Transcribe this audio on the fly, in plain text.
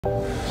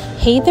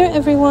Hey there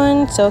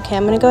everyone, so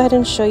I'm going to go ahead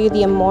and show you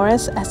the Amor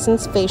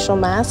Essence Facial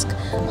Mask.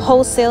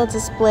 Wholesale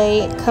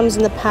display. It comes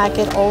in the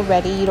packet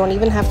already. You don't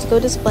even have to go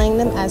displaying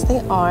them as they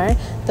are.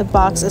 The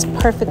box is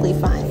perfectly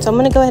fine. So I'm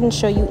going to go ahead and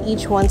show you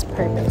each one's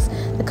purpose.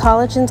 The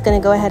collagen is going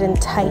to go ahead and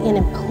tighten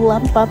and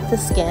plump up the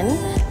skin.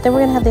 Then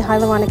we're going to have the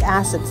hyaluronic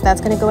acids. That's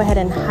going to go ahead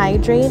and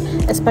hydrate,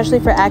 especially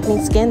for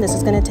acne skin. This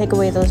is going to take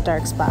away those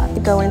dark spots.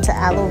 Go into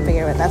aloe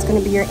vera. That's going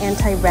to be your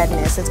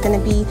anti-redness. It's going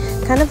to be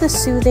kind of the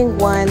soothing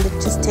one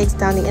that just takes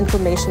down the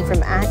inflammation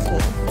from acne.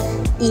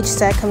 Each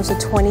set comes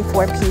with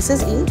 24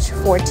 pieces each,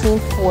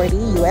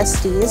 $14.40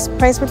 USDs.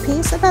 Price per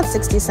piece about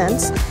 60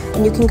 cents,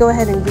 and you can go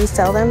ahead and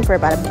resell them for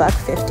about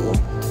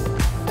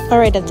 $1.50.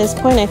 Alright, at this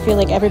point I feel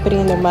like everybody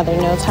and their mother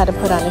knows how to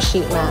put on a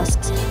sheet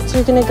mask. So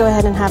you're going to go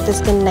ahead and have the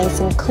skin nice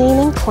and clean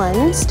and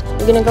cleansed.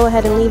 You're going to go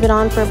ahead and leave it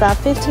on for about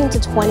 15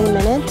 to 20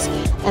 minutes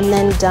and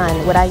then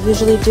done. What I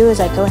usually do is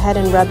I go ahead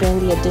and rub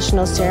in the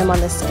additional serum on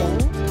the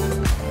skin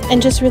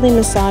and just really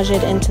massage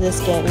it into the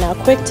skin. Now,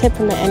 quick tip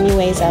from the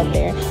MUAs out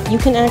there, you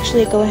can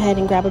actually go ahead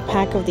and grab a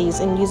pack of these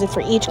and use it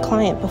for each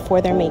client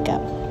before their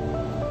makeup.